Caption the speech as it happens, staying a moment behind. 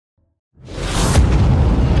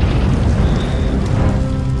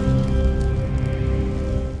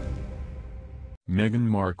Meghan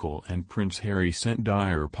Markle and Prince Harry sent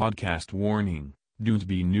dire podcast warning, "Don't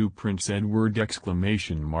be new Prince Edward!"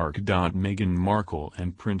 Meghan Markle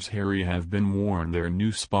and Prince Harry have been warned their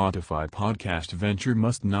new Spotify podcast venture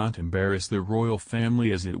must not embarrass the royal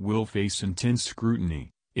family as it will face intense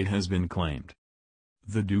scrutiny, it has been claimed.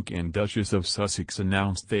 The Duke and Duchess of Sussex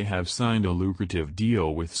announced they have signed a lucrative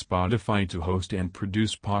deal with Spotify to host and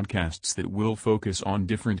produce podcasts that will focus on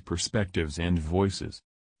different perspectives and voices.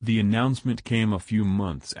 The announcement came a few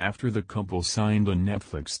months after the couple signed a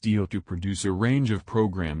Netflix deal to produce a range of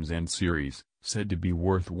programs and series, said to be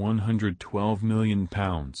worth £112 million.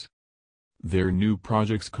 Their new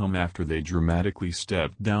projects come after they dramatically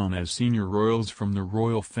stepped down as senior royals from the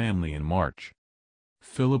royal family in March.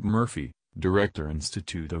 Philip Murphy, Director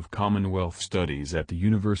Institute of Commonwealth Studies at the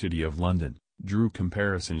University of London, drew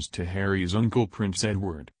comparisons to Harry's uncle Prince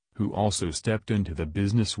Edward, who also stepped into the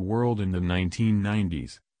business world in the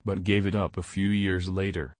 1990s, but gave it up a few years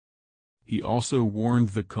later. He also warned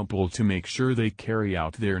the couple to make sure they carry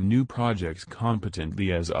out their new projects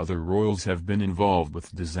competently, as other royals have been involved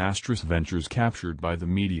with disastrous ventures captured by the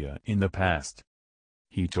media in the past.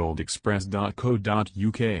 He told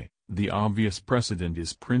Express.co.uk, "The obvious precedent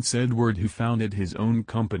is Prince Edward, who founded his own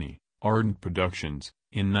company, Ardent Productions,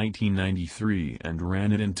 in 1993 and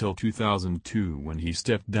ran it until 2002 when he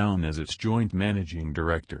stepped down as its joint managing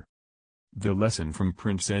director. The lesson from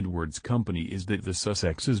Prince Edward's company is that the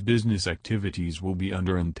Sussexes' business activities will be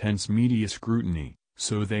under intense media scrutiny,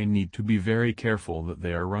 so they need to be very careful that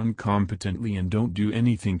they are run competently and don't do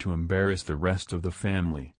anything to embarrass the rest of the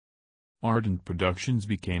family." Ardent Productions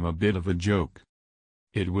became a bit of a joke.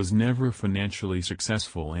 It was never financially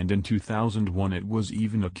successful, and in 2001 it was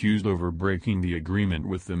even accused over breaking the agreement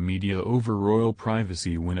with the media over royal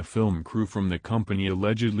privacy when a film crew from the company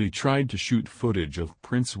allegedly tried to shoot footage of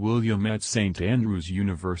Prince William at St Andrews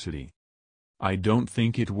University. I don't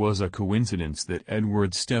think it was a coincidence that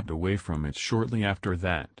Edward stepped away from it shortly after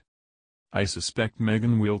that. I suspect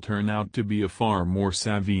Meghan will turn out to be a far more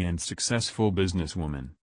savvy and successful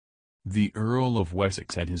businesswoman. The Earl of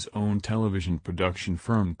Wessex had his own television production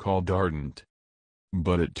firm called Ardent.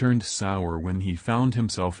 But it turned sour when he found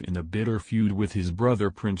himself in a bitter feud with his brother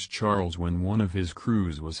Prince Charles when one of his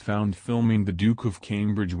crews was found filming the Duke of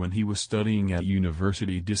Cambridge when he was studying at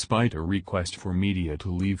university despite a request for media to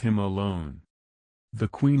leave him alone. The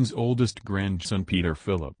Queen's oldest grandson Peter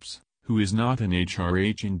Phillips, who is not an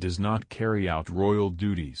HRH and does not carry out royal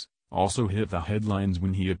duties, also hit the headlines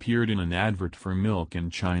when he appeared in an advert for milk in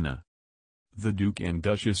China. The Duke and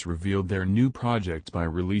Duchess revealed their new project by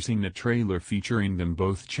releasing a trailer featuring them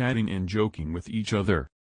both chatting and joking with each other.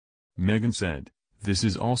 Meghan said, "This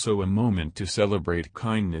is also a moment to celebrate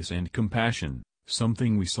kindness and compassion,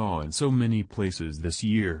 something we saw in so many places this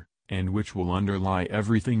year, and which will underlie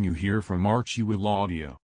everything you hear from Archie Will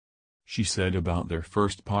Audio." She said about their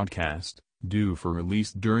first podcast, due for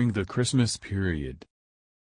release during the Christmas period.